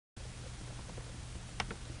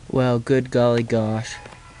Well, good golly gosh.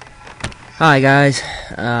 Hi guys.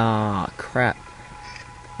 Ah, crap.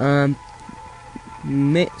 Some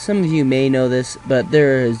of you may know this, but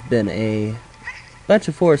there has been a bunch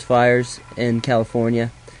of forest fires in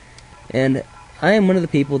California, and I am one of the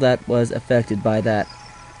people that was affected by that.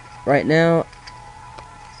 Right now,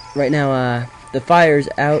 the fire's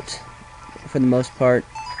out for the most part,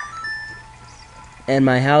 and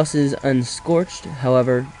my house is unscorched.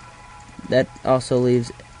 However, that also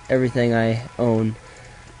leaves everything I own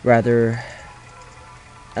rather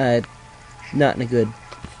not in a good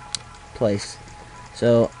place.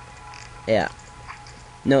 So yeah,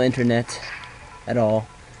 no internet at all,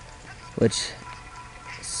 which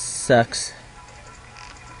sucks.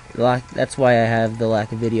 That's why I have the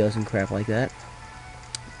lack of videos and crap like that.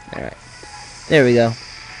 Alright, there we go.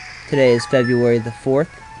 Today is February the 4th,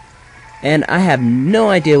 and I have no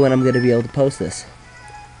idea when I'm going to be able to post this.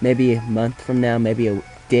 Maybe a month from now, maybe a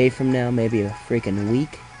day from now, maybe a freaking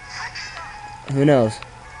week. Who knows?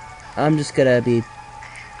 I'm just gonna be...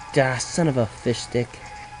 son of a fish stick.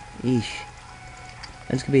 Eesh.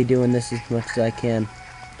 I'm just gonna be doing this as much as I can.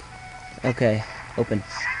 Okay, open.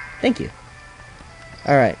 Thank you.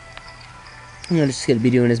 Alright. I'm just gonna be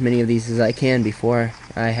doing as many of these as I can before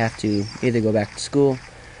I have to either go back to school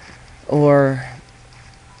or...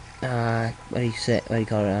 what do you say? What do you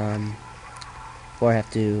call it? Or I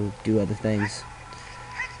have to do other things.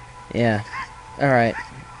 Yeah. Alright.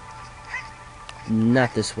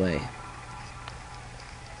 Not this way.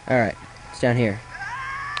 Alright. It's down here.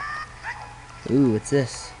 Ooh, what's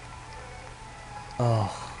this? Oh,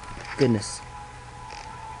 goodness.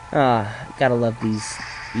 Gotta love these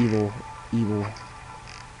evil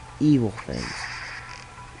things.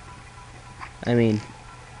 I mean,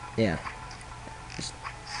 yeah. Just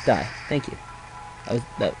die. Thank you.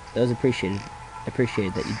 That was appreciated. I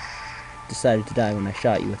appreciate that you decided to die when I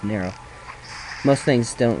shot you with an arrow. Most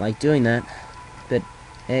things don't like doing that, but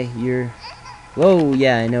hey, you're... Whoa,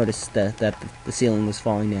 yeah, I noticed that the ceiling was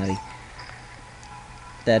falling natty.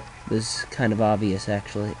 That was kind of obvious,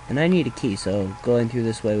 actually. And I need a key, so going through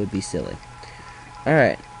this way would be silly.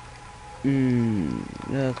 Alright.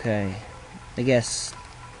 Okay. I guess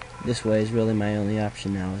this way is really my only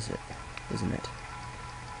option now, isn't it?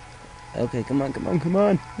 Okay, come on. Could have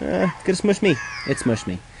smushed me. It smushed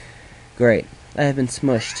me. Great. I have been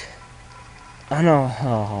smushed. Oh no.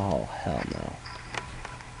 Oh, hell no.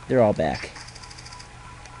 They're all back.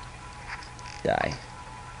 Die.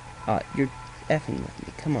 Oh, you're effing with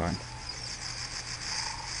me. Come on.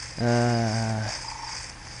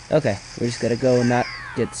 Okay. We're just gonna go and not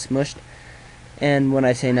get smushed. And when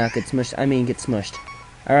I say not get smushed, I mean get smushed.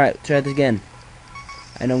 Alright, try this again.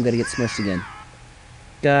 I know I'm gonna get smushed again.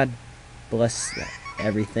 God bless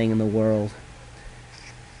everything in the world.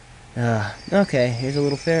 Okay, here's a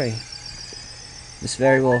little fairy. This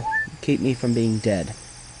fairy will keep me from being dead.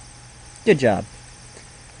 Good job.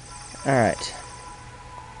 Alright.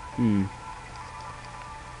 Go ahead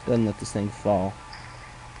and let this thing fall.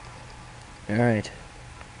 Alright.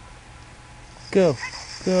 Go!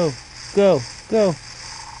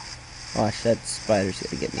 Watch, that spider's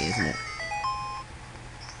gonna get me, isn't it?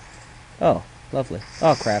 Oh, lovely.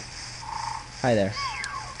 Oh, crap. Hi there.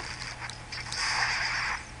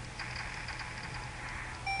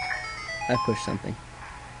 I pushed something,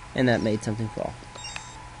 and that made something fall.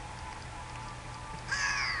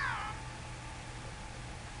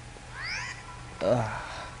 Ugh.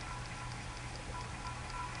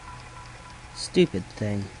 Stupid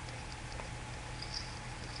thing.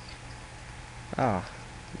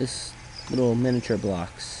 This little miniature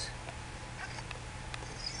blocks.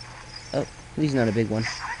 Oh, he's not a big one.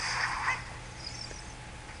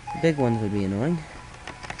 Big ones would be annoying,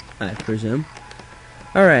 I presume.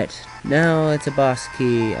 Alright, now it's a boss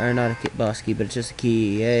key. Or not a boss key, but it's just a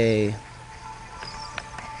key. Yay.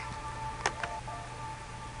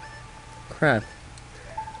 Crap.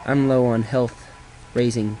 I'm low on health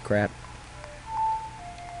raising crap.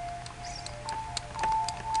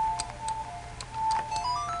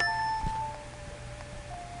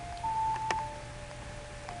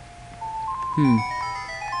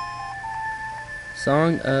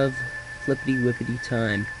 Song of Flippity Whippity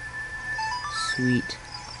Time. Sweet.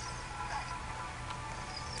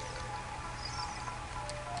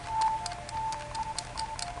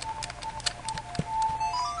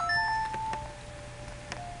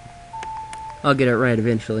 I'll get it right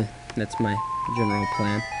eventually. That's my general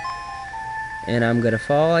plan. And I'm gonna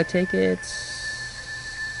fall, I take it?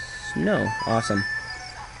 No. Awesome.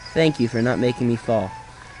 Thank you for not making me fall.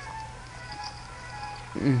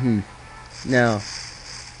 Now.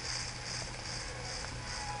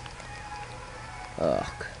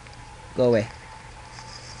 Ugh. Go away.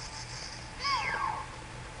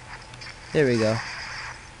 There we go.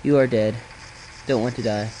 You are dead. Don't want to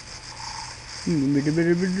die.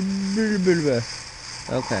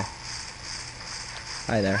 Okay.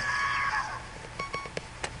 Hi there.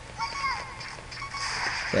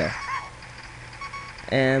 There.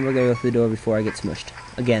 And we're gonna go through the door before I get smushed.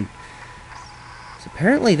 Again. So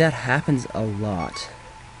apparently that happens a lot.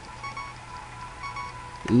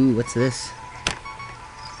 Ooh, what's this?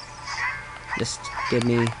 Just give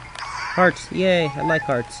me hearts. Yay, I like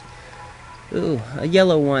hearts. Ooh, a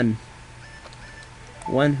yellow one.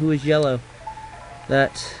 One who is yellow.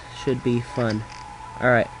 That should be fun.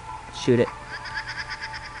 Alright, shoot it.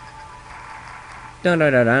 Dun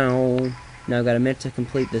dun dun dun. Now I've got a minute to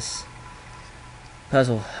complete this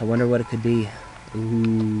puzzle. I wonder what it could be.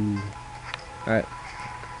 Ooh. Alright.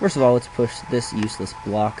 First of all, let's push this useless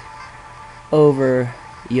block over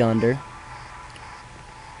yonder.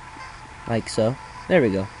 Like so. There we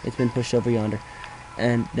go. It's been pushed over yonder.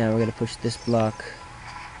 And now we're going to push this block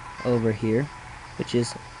over here, which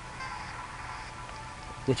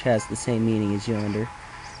has the same meaning as yonder,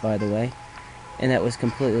 by the way. And that was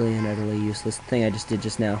completely and utterly useless. The thing I just did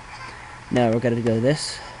just now. Now we're going to go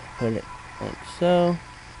this, put it like so.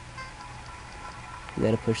 We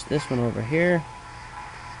got to push this one over here,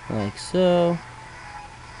 like so.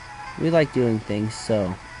 We like doing things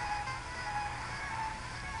so.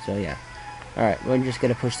 So yeah. Alright, we're just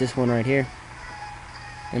going to push this one right here.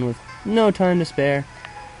 And with no time to spare,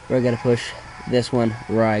 we're going to push this one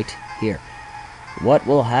right here. What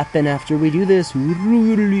will happen after we do this? Oh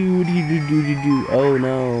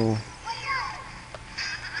no.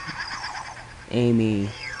 Amy.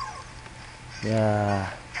 Yeah.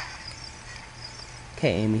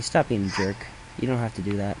 Okay, Amy, stop being a jerk. You don't have to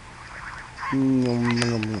do that.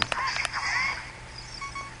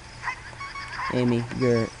 Amy,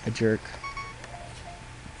 you're a jerk.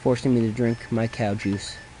 Forcing me to drink my cow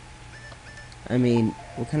juice. I mean,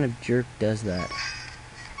 what kind of jerk does that?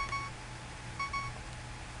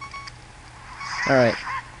 Alright.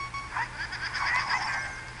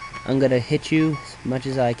 I'm gonna hit you as much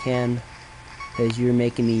as I can, because you're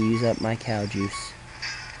making me use up my cow juice.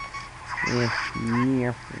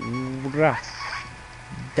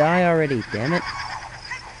 Die already, damn it.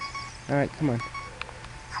 Alright, come on.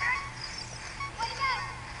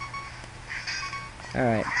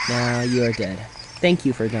 Alright, now you are dead. Thank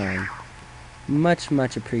you for dying. Much,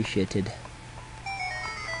 much appreciated.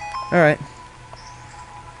 Alright.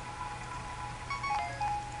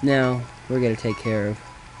 Now, we're going to take care of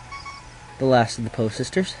the last of the Poe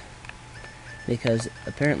sisters, because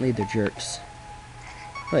apparently they're jerks.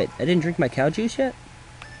 Wait, I didn't drink my cow juice yet?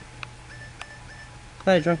 I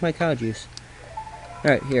thought I drank my cow juice.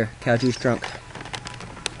 Alright, here, cow juice drunk.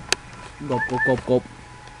 Gulp, gulp, gulp, gulp.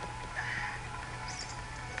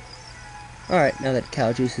 Alright, now that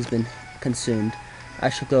cow juice has been consumed, I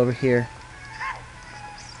shall go over here.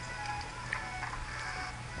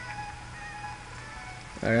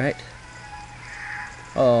 Alright.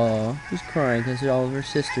 Oh, she's crying because all of her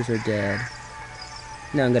sisters are dead.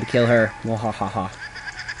 Now I'm gonna kill her. Wahahaha.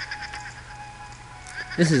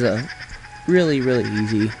 This is a really, really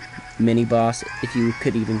easy mini-boss, if you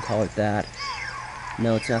could even call it that.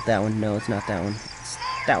 No, it's not that one. No, it's not that one. It's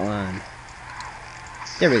that one.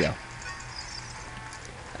 There we go.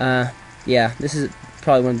 Yeah, this is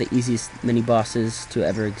probably one of the easiest mini-bosses to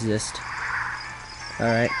ever exist.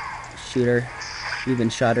 Alright, shoot her. You've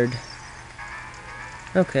been shotted.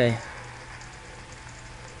 Okay.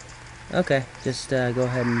 Okay, just go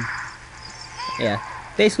ahead and... Yeah,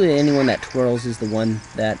 basically anyone that twirls is the one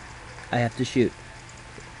that I have to shoot.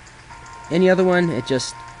 Any other one, it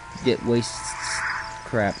wastes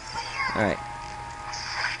crap. Alright.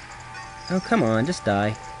 Oh, come on, just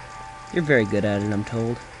die. You're very good at it, I'm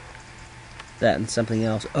told. That and something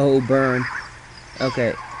else. Oh, burn.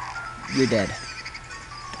 Okay. You're dead.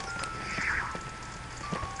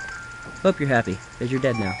 Hope you're happy, because you're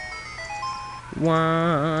dead now.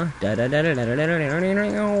 Wah. Da da da da da da da da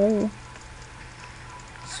da.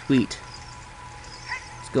 Sweet.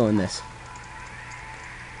 Let's go in this.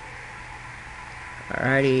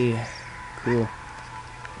 Alrighty. Cool.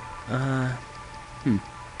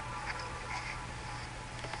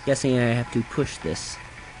 Guessing I have to push this.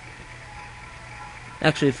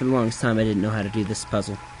 Actually, for the longest time, I didn't know how to do this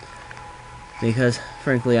puzzle. Because,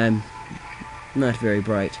 frankly, I'm not very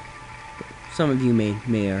bright. Some of you may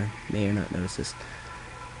or not notice this.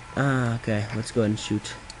 Okay, let's go ahead and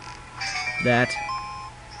shoot that.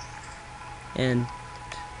 And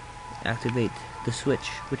activate the switch,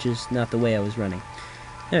 which is not the way I was running.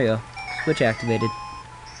 There you go. Switch activated.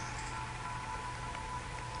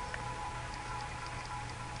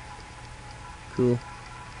 cool.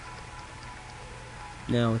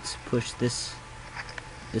 Now let's push this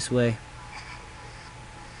way.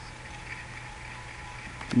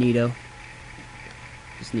 Neato.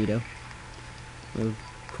 Just neato. We'll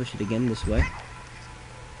push it again this way.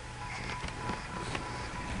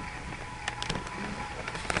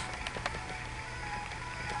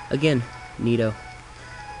 Again, neato.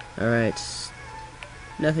 Alright.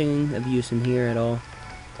 Nothing of use in here at all.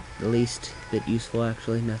 The least bit useful,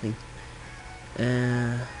 actually. Nothing.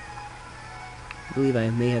 I believe I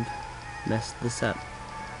may have messed this up.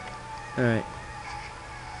 Alright.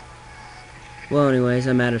 Well, anyways,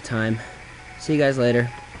 I'm out of time. See you guys later.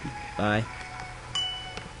 Bye.